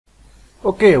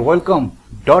Okay, welcome.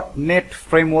 .NET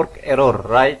framework error,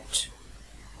 right?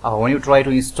 When you try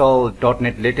to install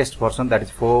 .NET latest version, that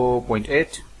is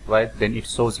 4.8, right? Then it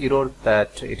shows error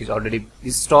that it is already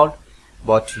installed,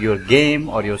 but your game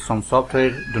or your some software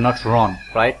do not run,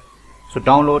 right? So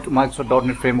download Microsoft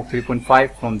 .NET Framework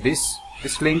 3.5 from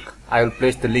this link. I will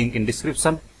place the link in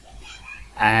description,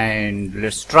 and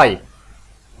let's try,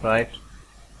 right?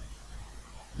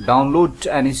 Download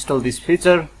and install this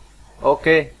feature.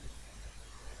 Okay,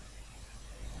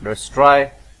 let's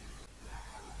try.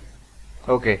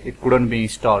 Okay, it couldn't be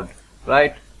installed,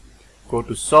 right? Go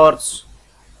to search,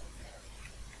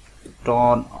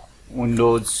 turn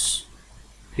Windows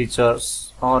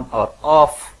features on or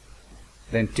off,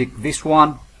 then tick this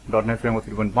one, .NET Framework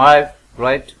 3.5,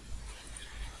 right?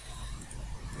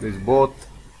 This both.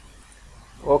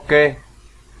 Okay,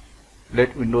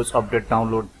 let Windows Update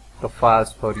download the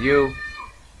files for you.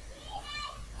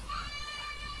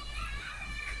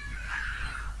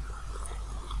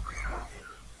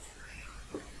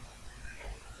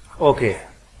 Okay,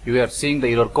 you are seeing the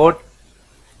error code.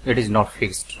 It is not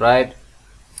fixed, right?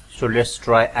 So let's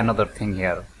try another thing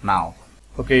here now.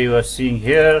 Okay, you are seeing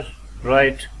here,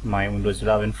 right, my Windows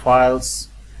 11 files,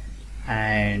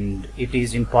 and it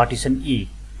is in partition E,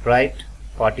 right?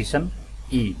 Partition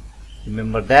E.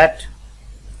 Remember that.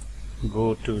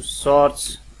 Go to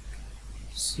search,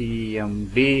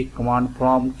 cmd command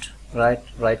prompt, right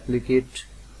click it,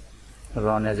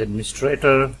 run as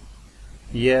administrator,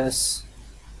 yes,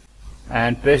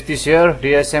 and paste this here,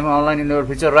 DISM online in your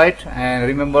feature, right? And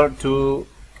remember to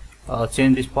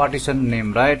change this partition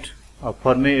name, right?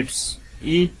 For me it's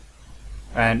E,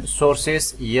 and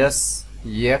sources yes,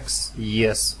 ex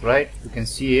yes, right? You can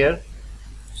see here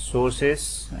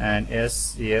sources and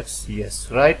s ex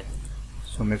yes, right?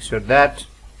 So make sure that,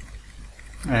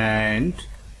 and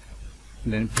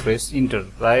then press enter,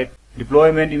 right?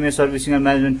 Deployment image servicing and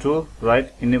management tool,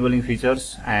 right? Enabling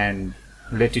features, and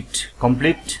let it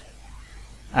complete,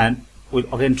 and we'll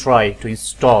again try to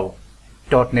install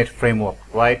 .NET framework,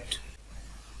 right?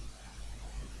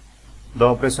 The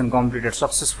operation completed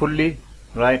successfully,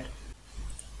 right?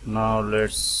 Now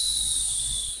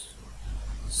let's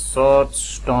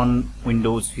search, turn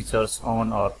Windows features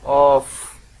on or off,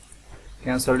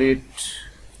 cancel it,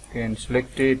 can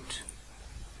select it,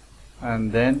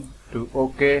 and then do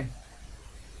OK,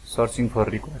 searching for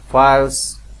required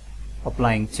files,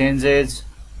 applying changes,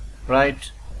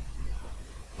 right?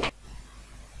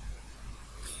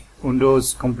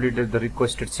 Windows completed the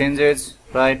requested changes,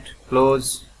 right?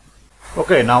 Close.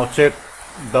 Okay, now check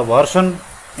the version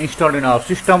installed in our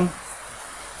system.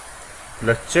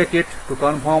 Let's check it to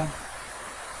confirm.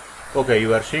 Okay,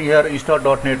 you are seeing here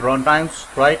install.NET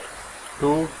runtimes, right?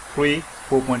 2, 3,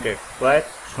 4.8, right?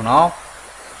 So now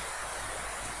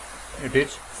it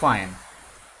is fine.